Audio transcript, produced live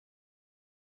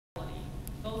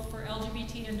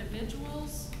LGBT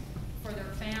individuals, for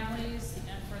their families,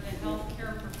 and for the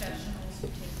healthcare professionals who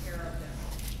take care of them.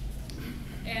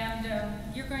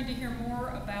 And you're going to hear more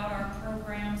about our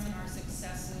programs and our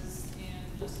successes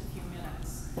in just a few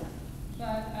minutes.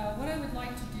 But what I would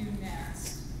like to do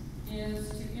next is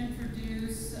to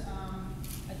introduce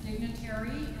a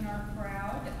dignitary in our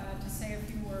crowd to say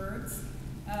a few words.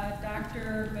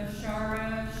 Dr.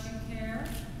 Bashara Shukair,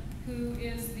 who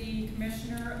is the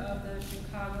Commissioner of the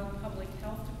Chicago Public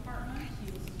Health Department.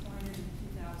 He was appointed in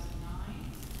 2009.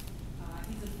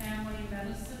 He's a family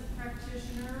medicine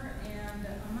practitioner, and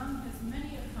among his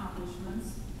many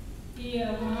accomplishments, he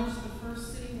launched the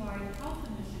first citywide health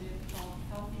initiative called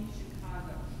Healthy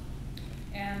Chicago.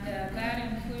 And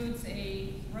that includes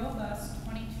a robust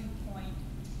 22-point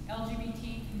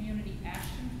LGBT community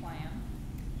action plan.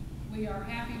 We are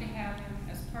happy to have him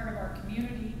as part of our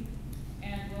community,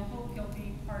 and we'll hope he'll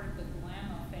be part of the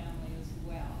GLMA family as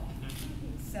well.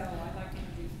 So I'd like to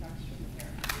introduce Dr. Shukair.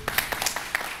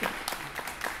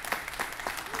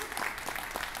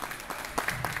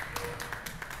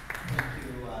 Thank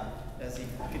you,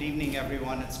 Desi. Good evening,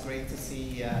 everyone. It's great to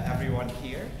see everyone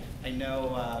here. I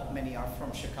know many are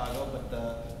from Chicago, but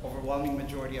the overwhelming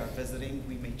majority are visiting.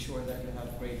 We made sure that you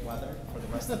have great weather for the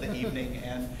rest of the evening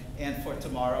and for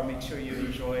tomorrow. Make sure you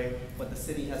enjoy what the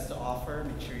city has to offer.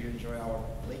 Make sure you enjoy our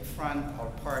lakefront,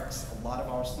 our parks, a lot of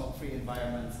our smoke-free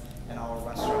environments, and our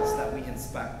restaurants that we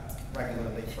inspect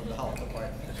regularly from the health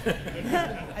department.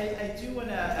 I do want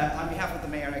to, on behalf of the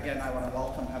mayor, again, I want to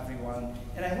welcome everyone.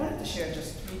 And I wanted to share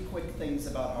just 3 quick things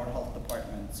about our health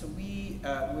department. So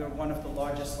we're one of the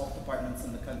largest health departments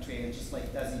in the country, and just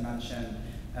like Desi mentioned,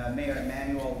 Mayor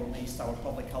Emanuel released our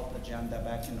public health agenda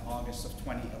back in August of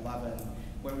 2011,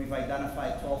 where we've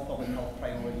identified 12 public health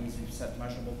priorities. We've set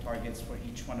measurable targets for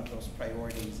each one of those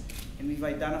priorities. And we've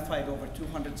identified over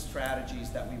 200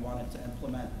 strategies that we wanted to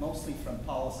implement, mostly from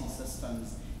policy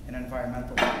systems and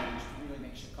environmental change, to really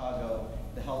make Chicago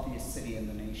the healthiest city in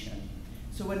the nation.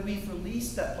 So when we've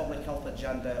released that public health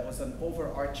agenda, it was an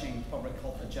overarching public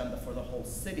health agenda for the whole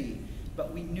city,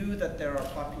 but we knew that there are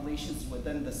populations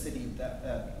within the city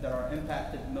that are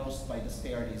impacted most by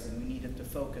disparities, and we needed to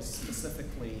focus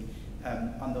specifically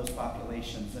on those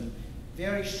populations. And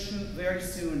very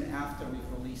soon after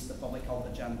we've released the public health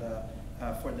agenda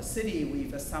for the city,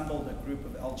 we've assembled a group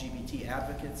of LGBT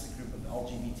advocates, a group of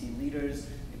LGBT leaders,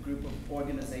 a group of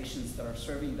organizations that are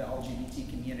serving the LGBT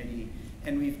community,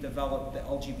 and we've developed the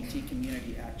LGBT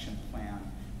Community Action Plan.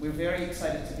 We're very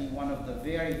excited to be one of the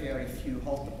very, very few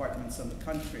health departments in the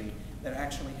country that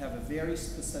actually have a very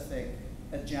specific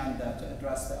agenda to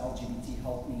address the LGBT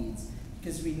health needs,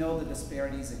 because we know the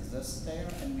disparities exist there,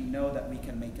 and we know that we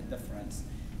can make a difference.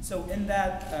 So in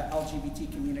that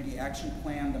LGBT Community Action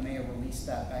Plan, the mayor released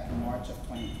that back in March of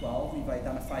 2012. We've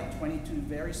identified 22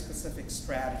 very specific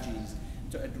strategies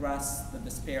to address the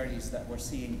disparities that we're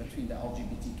seeing between the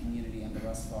LGBT community and the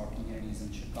rest of our communities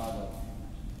in Chicago.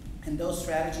 And those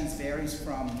strategies varies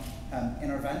from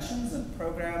interventions and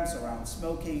programs around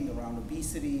smoking, around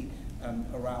obesity,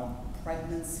 around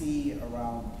pregnancy,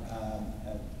 around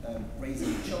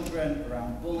raising children,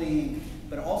 around bullying,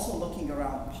 but also looking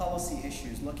around policy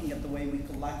issues, looking at the way we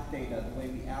collect data, the way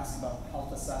we ask about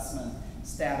health assessment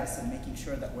status, and making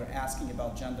sure that we're asking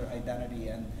about gender identity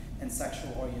and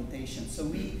sexual orientation. So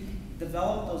we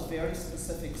developed those very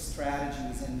specific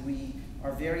strategies, and we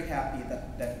are very happy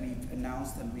that we've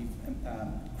announced and we've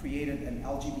created an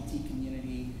LGBT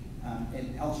community,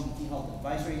 an LGBT Health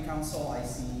Advisory Council. I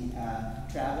see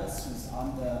Travis, who's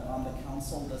on the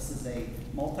council. This is a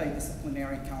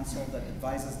multidisciplinary council that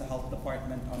advises the health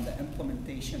department on the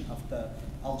implementation of the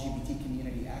LGBT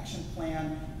Community Action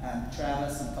Plan.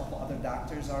 Travis and a couple other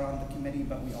doctors are on the committee,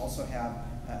 but we also have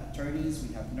attorneys,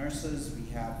 we have nurses, we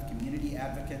have community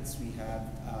advocates, we have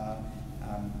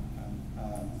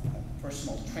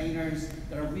personal trainers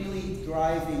that are really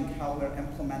driving how we're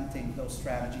implementing those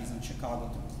strategies in Chicago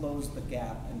to close the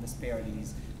gap and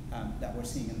disparities that we're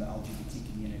seeing in the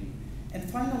LGBT community. And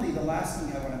finally, the last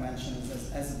thing I want to mention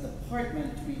is as a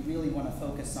department, we really want to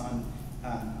focus on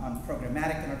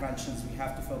programmatic interventions. We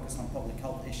have to focus on public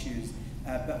health issues,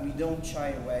 but we don't shy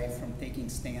away from taking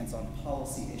stands on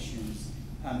policy issues.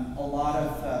 A lot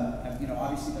of,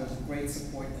 obviously there's great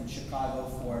support in Chicago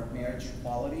for marriage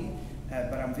equality,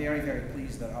 but I'm very, very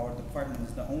pleased that our department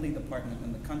is the only department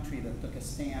in the country that took a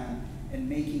stand in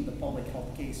making the public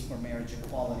health case for marriage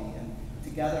equality. And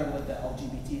together with the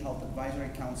LGBT Health Advisory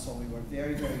Council, we were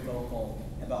very, very vocal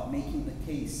about making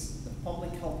the case, the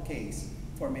public health case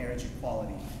for marriage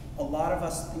equality. A lot of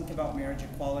us think about marriage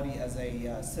equality as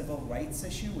a civil rights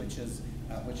issue, which is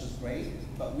which is great,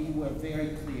 but we were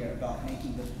very clear about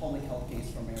making the public health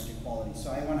case for marriage equality.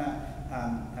 So I want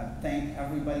to thank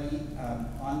everybody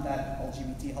on that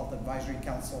LGBT Health Advisory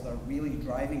Council that are really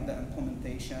driving the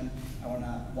implementation. I want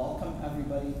to welcome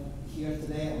everybody here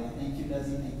today. I want to thank you,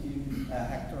 Desi, thank you,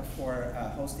 Hector, for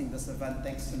hosting this event.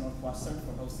 Thanks to Northwestern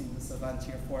for hosting this event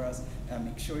here for us.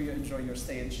 Make sure you enjoy your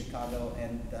stay in Chicago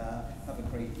and have a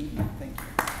great evening. Thank you.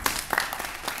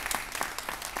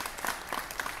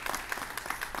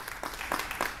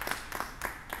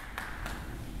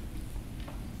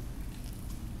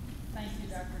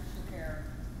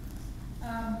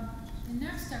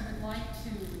 Next, I would like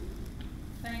to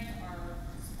thank our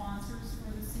sponsors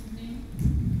for this evening.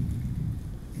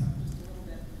 Just a little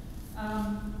bit.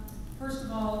 First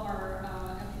of all,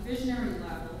 at the visionary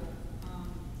level,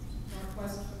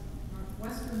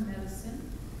 Northwestern Medicine,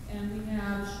 and we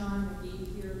have Sean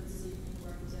McGee here this evening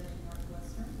representing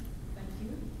Northwestern. Thank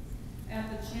you. At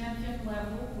the champion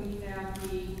level, we have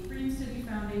the Cream City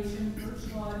Foundation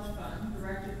Birch Lodge Fund,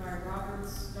 directed by Robert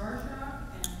Starshaw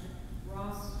and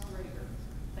Ross Rager.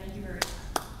 Thank you very much.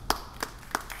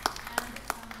 And at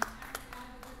the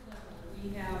advocate level, we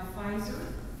have Pfizer,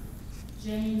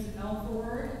 James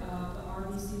Elford of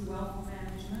RBC Wealth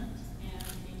Management, and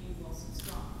Amy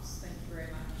Wilson-Strauss. Thank you very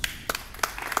much.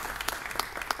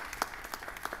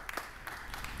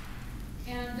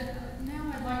 And now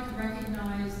I'd like to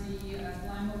recognize the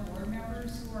GLMA board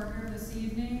members who are here this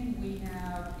evening. We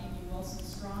have Amy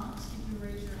Wilson-Strauss. Could you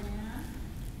raise your hand?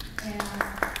 And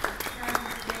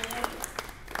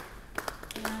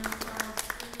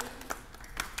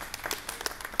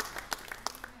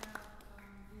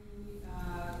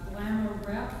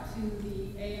to the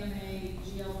AMA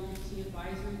GLMA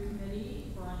Advisory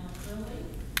Committee, Brian Curley.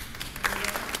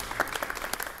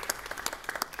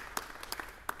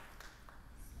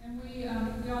 And we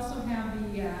also have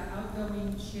the outgoing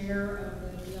chair of the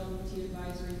GLMA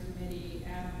Advisory Committee,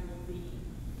 Adam Levine.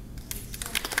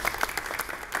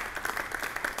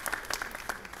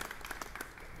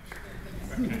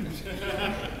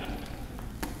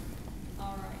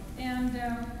 All right, and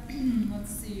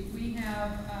let's see, we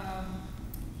have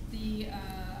the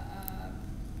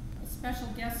special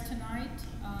guest tonight,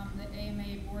 the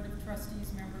AMA Board of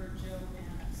Trustees member, Joe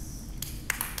Annis.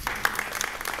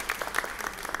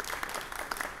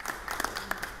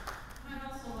 I'd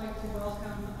also like to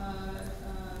welcome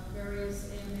various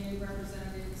AMA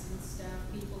representatives and staff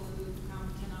people who've come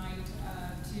tonight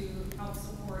to help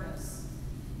support us.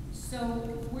 So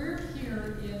we're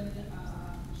here in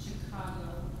Chicago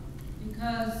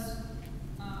because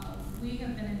we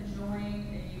have been enjoying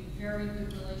a very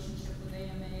good relationship with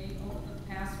AMA over the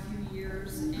past few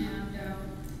years, and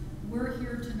we're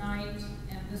here tonight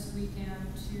and this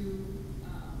weekend to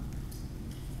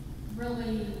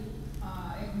really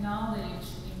acknowledge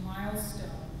a milestone.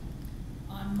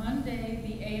 On Monday,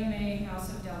 the AMA House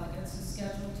of Delegates is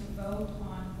scheduled to vote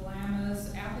on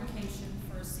GLMA's application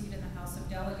for a seat in the House of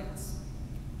Delegates.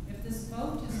 If this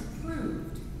vote is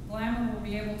approved, GLMA will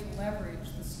be able to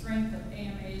leverage the strength of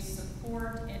AMA's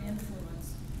support and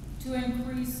influence to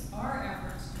increase our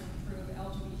efforts to improve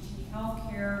LGBT health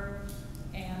care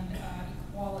and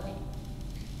equality.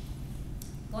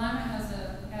 GLMA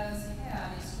has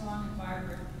had a strong and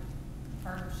vibrant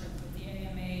partnership with the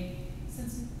AMA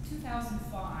since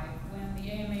 2005, when the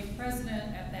AMA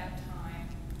president at that time,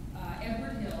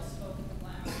 Edward Hill, spoke at the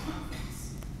GLMA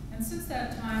conference. And since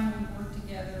that time, we've worked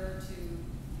together to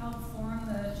help form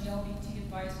the LGBT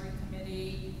Advisory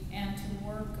Committee and to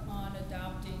work on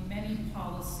adopting many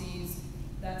policies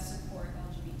that support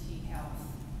LGBT health.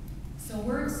 So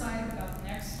we're excited about the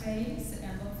next phase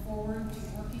and look forward to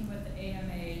working with the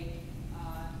AMA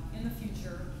in the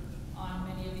future on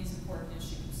many of these important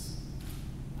issues.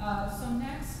 So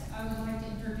next, I would like to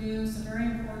introduce a very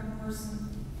important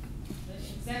person, the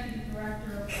Executive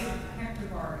Director of Hector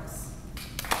Vargas.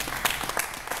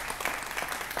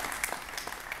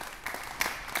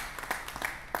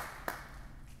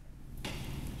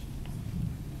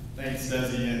 Thanks,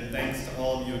 Desi, and thanks to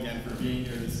all of you again for being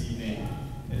here this evening.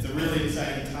 It's a really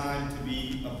exciting time to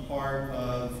be a part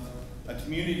of a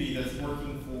community that's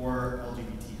working for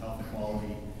LGBT health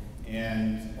equality,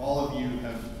 and all of you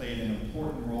have played an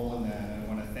important role in that, and I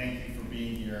want to thank you for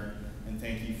being here and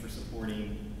thank you for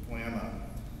supporting GLMA.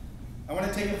 I want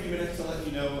to take a few minutes to let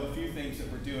you know a few things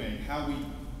that we're doing, how we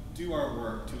do our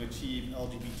work to achieve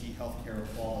LGBT healthcare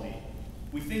equality.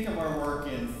 We think of our work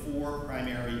in 4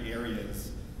 primary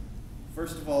areas.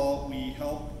 First of all, we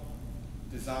help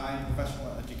design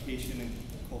professional education and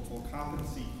cultural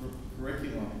competency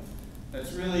curriculum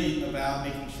that's really about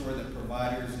making sure that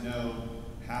providers know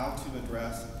how to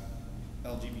address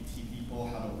LGBT people,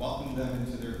 how to welcome them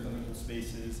into their clinical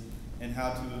spaces, and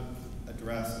how to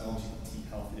address LGBT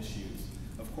health issues.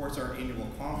 Of course, our annual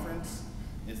conference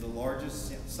is the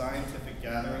largest scientific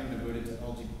gathering devoted to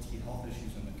LGBT health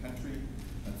issues in the country.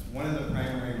 That's one of the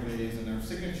primary ways and our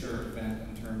signature event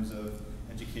in terms of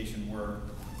education work.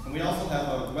 And we also have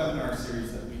a webinar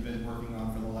series that we've been working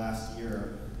on for the last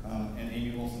year. And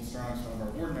Amy Wilson-Strong, one of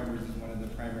our board members, is one of the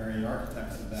primary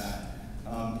architects of that.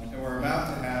 And we're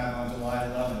about to have on July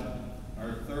 11th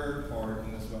our third part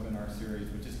in this webinar series,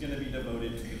 which is going to be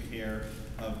devoted to the care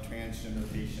of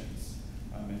transgender patients.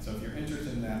 And so if you're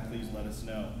interested in that, please let us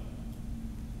know.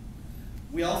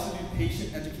 We also do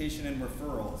patient education and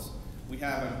referrals. We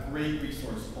have a great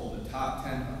resource called the Top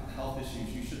 10 Health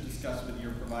Issues You Should Discuss with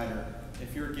Your Provider.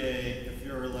 If you're gay, if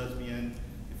you're a lesbian,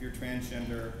 if you're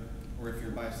transgender, or if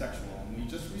you're bisexual. And we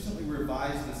just recently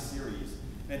revised this series.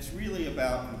 And it's really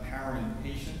about empowering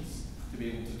patients to be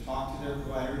able to talk to their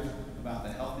providers about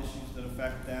the health issues that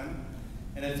affect them.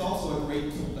 And it's also a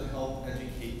great tool to help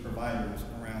educate providers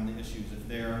around the issues if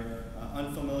they're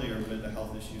unfamiliar with the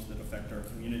health issues that affect our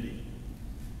community.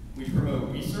 We promote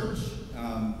research,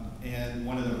 and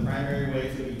one of the primary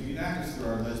ways that we do that is through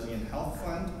our Lesbian Health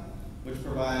Fund, which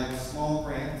provides small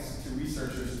grants to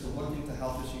researchers to look into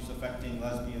health issues affecting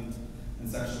lesbians and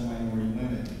sexual minority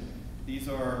women. These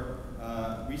are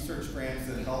research grants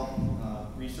that help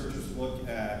researchers look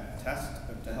at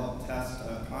to help test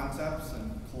concepts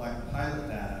and collect pilot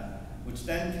data, which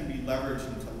then can be leveraged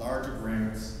into larger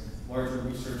grants, larger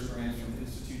research grants from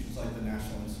institutions like the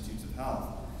National Institutes of Health.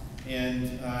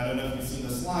 And I don't know if you've seen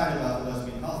the slide about the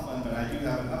Lesbian Health Fund, but I do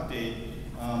have an update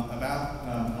about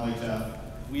LHF.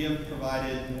 We have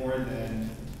provided more than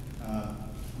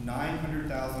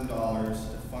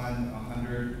 $900,000 to fund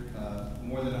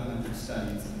more than 100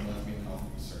 studies in lesbian health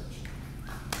research.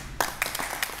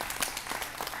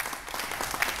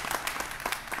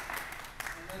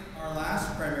 And then our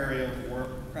last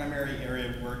primary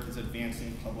area of work is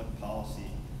advancing public policy.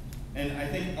 And I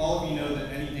think all of you know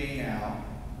that any day now,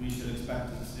 we should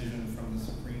expect a decision from the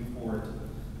Supreme Court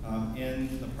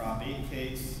in the Prop 8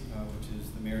 case, which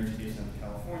is the marriage case in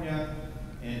California,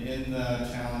 and in the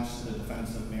challenge to the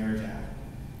Defense of Marriage Act.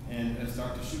 And as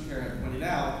Dr. Schuker had pointed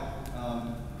out,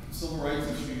 civil rights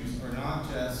issues are not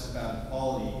just about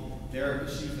equality, they're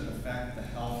issues that affect the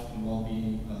health and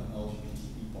well-being of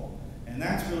LGBT people. And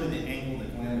that's really the angle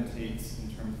that GLMA takes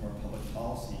in terms of our public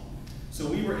policy. So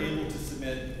we were able to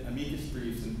submit amicus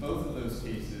briefs in both of those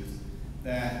cases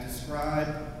that describe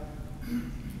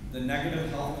the negative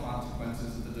health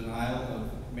consequences of the denial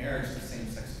of marriage to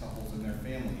same-sex couples and their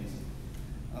families.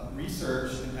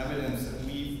 Research and evidence that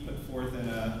we put forth in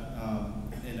a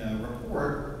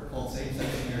report called Same-Sex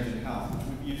Marriage and Health, which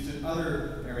we've used in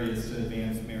other areas to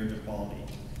advance marriage equality.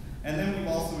 And then we've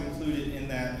also included in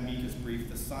that amicus brief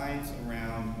the science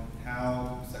around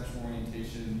how sexual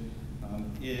orientation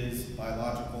is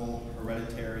biological,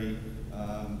 hereditary,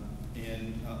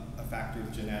 and a factor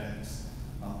of genetics,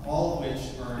 all of which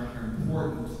are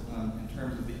important in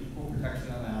terms of the equal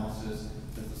protection analysis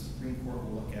that the Supreme Court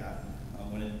will look at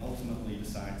when it ultimately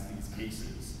decides these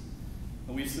cases.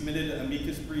 We've submitted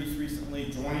amicus briefs recently,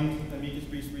 joined amicus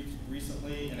briefs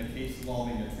recently in a case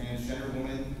involving a transgender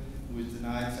woman who was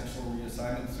denied sexual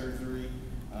reassignment surgery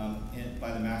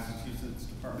by the Massachusetts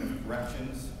Department of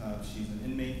Corrections. She's an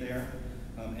inmate there.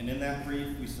 And in that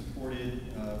brief, we supported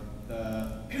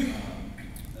the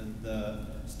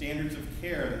standards of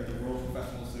care that the World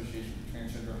Professional Association for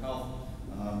Transgender Health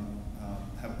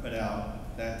have put out,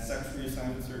 that sex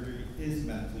reassignment surgery is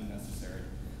medically necessary,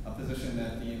 a position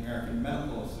that the American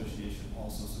Medical Association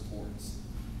also supports.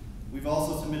 We've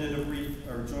also submitted a brief,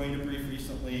 or joined a brief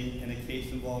recently in a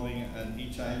case involving an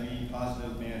HIV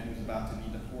positive man who's about to be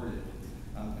deported.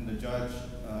 And the judge,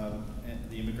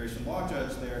 the immigration law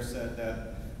judge there said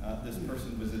that this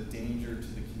person was a danger to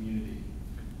the community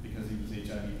because he was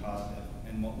HIV positive.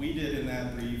 And what we did in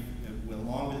that brief,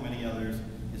 along with many others,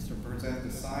 is to present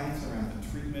the science around the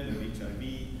treatment of HIV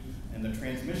and the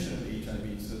transmission of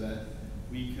HIV so that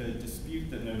we could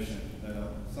dispute the notion that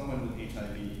someone with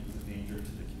HIV is a danger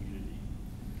to the community.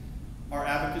 Our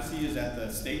advocacy is at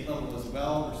the state level as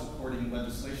well. We're supporting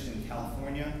legislation in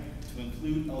California to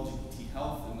include LGBT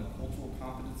health in the cultural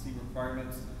competency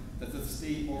requirements that the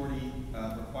state already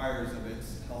requires of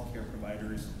its healthcare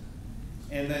providers.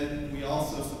 And then we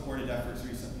also supported efforts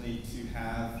recently to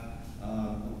have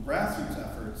grassroots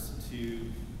efforts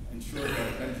to ensure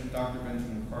that Dr.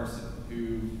 Benjamin Carson,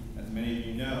 who, as many of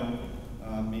you know,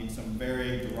 made some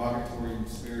very derogatory and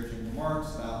disparaging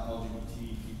remarks about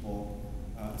LGBT people,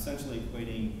 essentially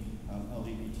equating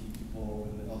LGBT people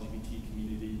and the LGBT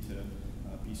community to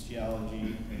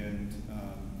bestiality, and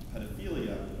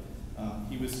pedophilia.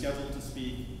 He was scheduled to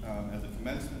speak as a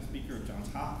commencement speaker at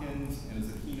Johns Hopkins and as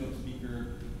a keynote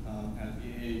speaker at the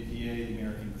AAPA, the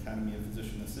American Academy of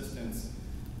Physician Assistants.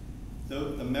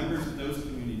 The members of those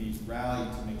communities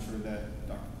rallied to make sure that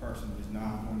Dr. Carson was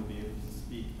not going to be able to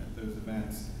speak at those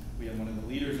events. We have one of the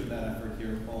leaders of that effort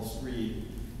here, Paul Street,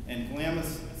 and GLMA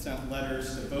sent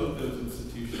letters to both those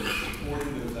institutions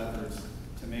supporting those efforts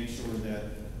to make sure that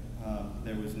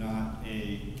there was not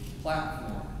a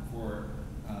platform for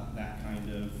that kind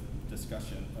of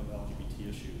discussion of LGBT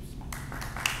issues.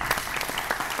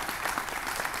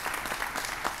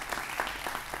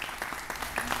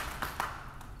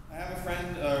 I have a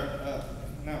friend,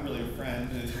 not really a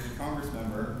friend, he's a Congress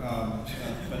member,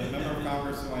 but a member of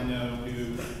Congress who I know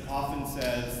who often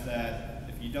says that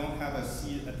if you don't have a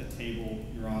seat at the table,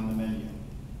 you're on the menu.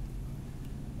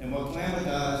 And what GLMA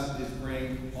does is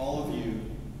bring all of you,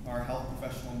 our health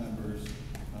professional members,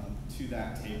 to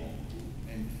that table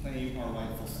and claim our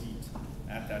rightful seat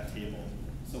at that table.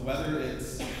 So whether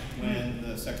it's when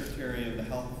the Secretary of the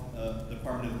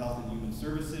Department of Health and Human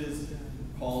Services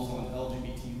calls on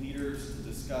LGBT leaders to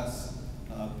discuss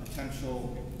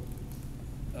potential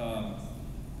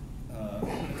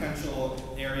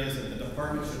areas that the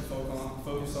department should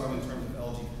focus on in terms of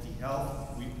LGBT health,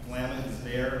 GLMA is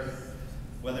there.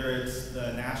 Whether it's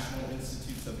the National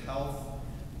Institutes of Health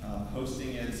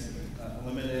hosting its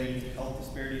Eliminating Health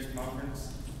Disparities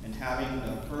Conference and having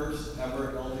the first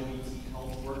ever LGBT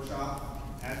health workshop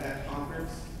at that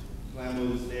conference,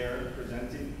 GLMA was there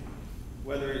presenting.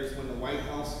 Whether it's when the White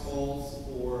House calls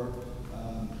for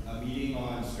a meeting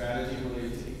on strategy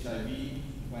related to HIV,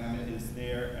 GLMA is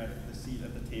there at the seat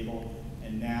at the table,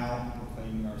 and now we're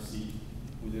claiming our seat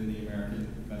within the American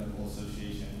Medical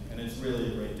Association. And it's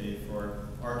really a great day for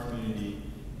our community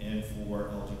and for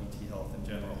LGBT health in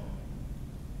general.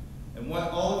 And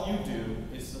what all of you do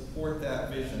is support that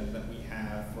vision that we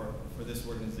have for this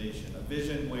organization, a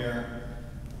vision where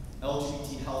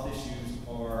LGBT health issues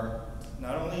are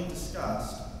not only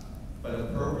discussed, but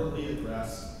appropriately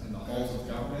addressed in the halls of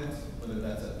government, whether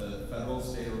that's at the federal,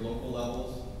 state, or local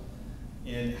levels,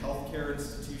 in healthcare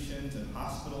institutions and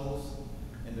hospitals,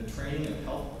 in the training of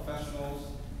health professionals,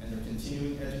 and the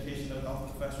continuing education of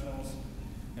health professionals,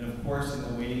 and of course in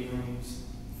the waiting rooms,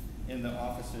 in the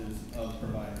offices of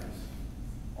providers.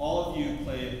 All of you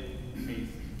play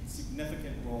a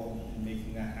significant role in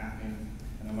making that happen,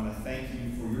 and I want to thank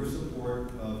you for your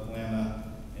support of GLMA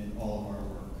and all of our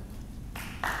work.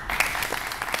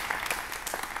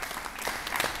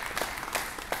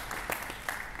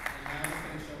 And now to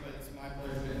finish up, it's my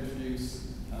pleasure to introduce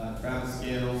Travis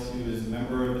Scales, who is a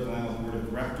member of the GLMA Board of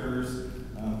Directors.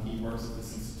 He works at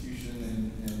this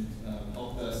institution and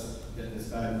helped us get this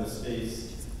fabulous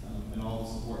space and all the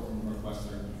support from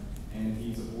Northwestern. And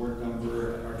he's a board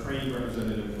member, our training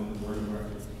representative on the Board of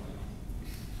Directors.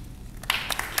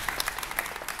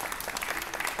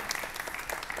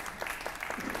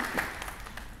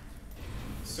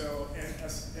 So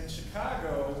in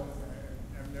Chicago,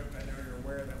 I know you're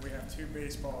aware that we have two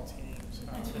baseball teams.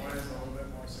 One is a little bit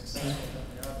more successful than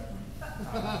the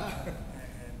other.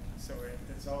 And so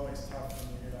it's always tough when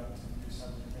you get out to do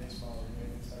something in baseball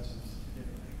related, such as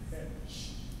getting a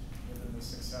pitch. Within the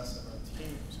success of our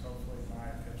teams, hopefully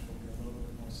my pitch will be a little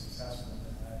bit more successful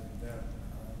than I have been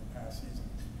in the past season.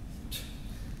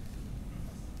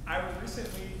 I was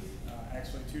recently,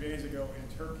 actually 2 days ago, in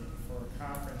Turkey for a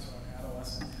conference on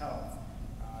adolescent health,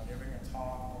 giving a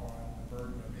talk on the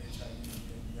burden of HIV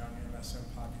in young MSM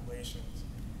populations.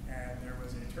 And there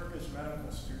was a Turkish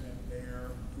medical student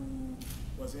there who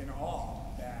was in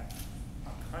awe that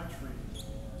a country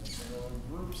or there were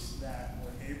groups that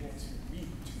were able to meet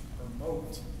to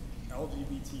promote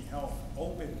LGBT health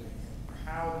openly and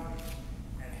proudly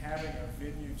and having a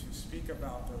venue to speak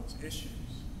about those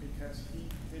issues, because he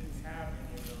didn't have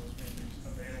any of those venues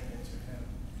available to him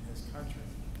in his country.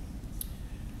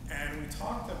 And we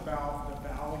talked about the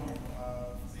value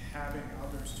of having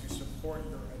others to support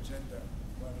your agenda,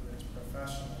 whether it's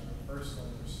professional or personal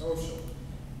or social.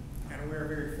 And we're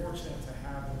very fortunate to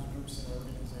have those groups and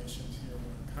organizations here in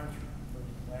our country,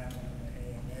 including GLMA and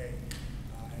the AMA,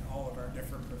 and all of our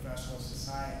different professional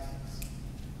societies.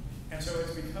 And so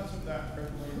it's because of that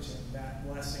privilege and that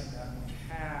blessing that we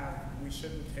have, we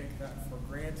shouldn't take that for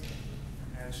granted,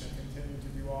 and should continue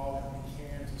to do all that we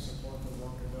can to support the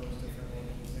work of those different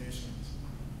organizations.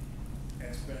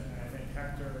 It's been, I think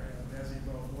Hector and Desi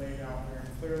both laid out very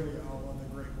clearly all of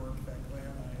the great work that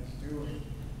GLMA is doing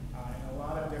in a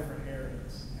lot of different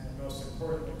areas, and most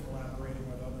importantly, collaborating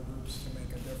with other groups to make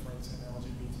a difference in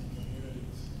LGBT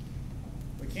communities.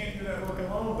 We can't do that work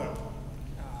alone, though.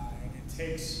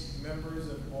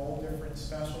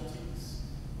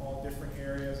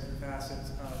 areas and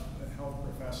facets of the health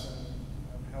professional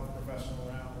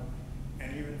realm.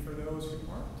 And even for those who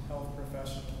aren't health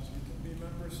professionals, you can be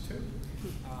members too.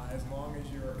 As long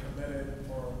as you are committed,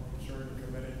 or sure you're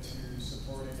committed to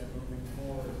supporting and moving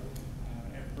forward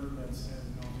improvements in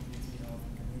LGBT health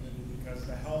and community, because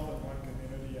the health of one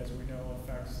community, as we know,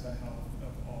 affects the health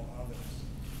of all others.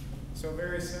 So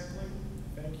very simply,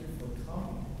 thank you for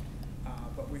coming.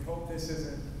 But we hope this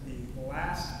isn't the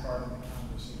last part of the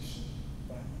conversation,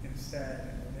 but instead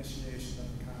an initiation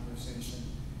of the conversation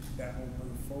that will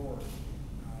move forward.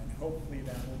 And hopefully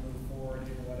that will move forward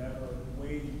in whatever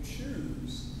way you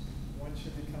choose once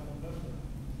you become a member.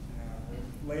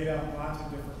 We've laid out lots of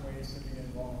different ways to be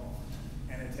involved,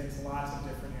 and it takes lots of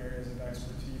different areas of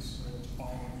expertise which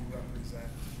all of you represent.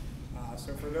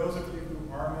 So for those of you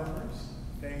who are members,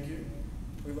 thank you.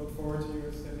 We look forward to you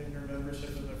extending your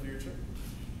membership in the future.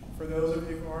 For those of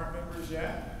you who aren't members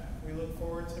yet, we look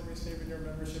forward to receiving your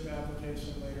membership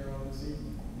application later on this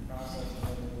evening.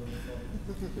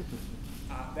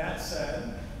 That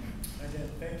said, again,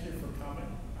 thank you for coming.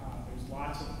 There's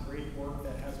lots of great work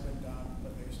that has been done,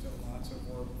 but there's still lots of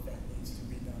work that needs to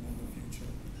be done in the future.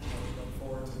 We look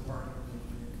forward to partnering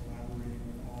with you and collaborating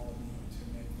with all of you to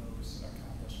make those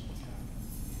accomplishments happen.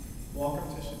 Welcome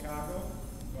to Chicago.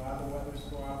 Glad the weather's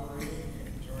cooperating.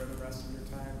 Enjoy the rest of your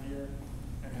time here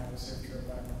and have a safe trip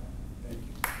back home. Thank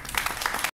you.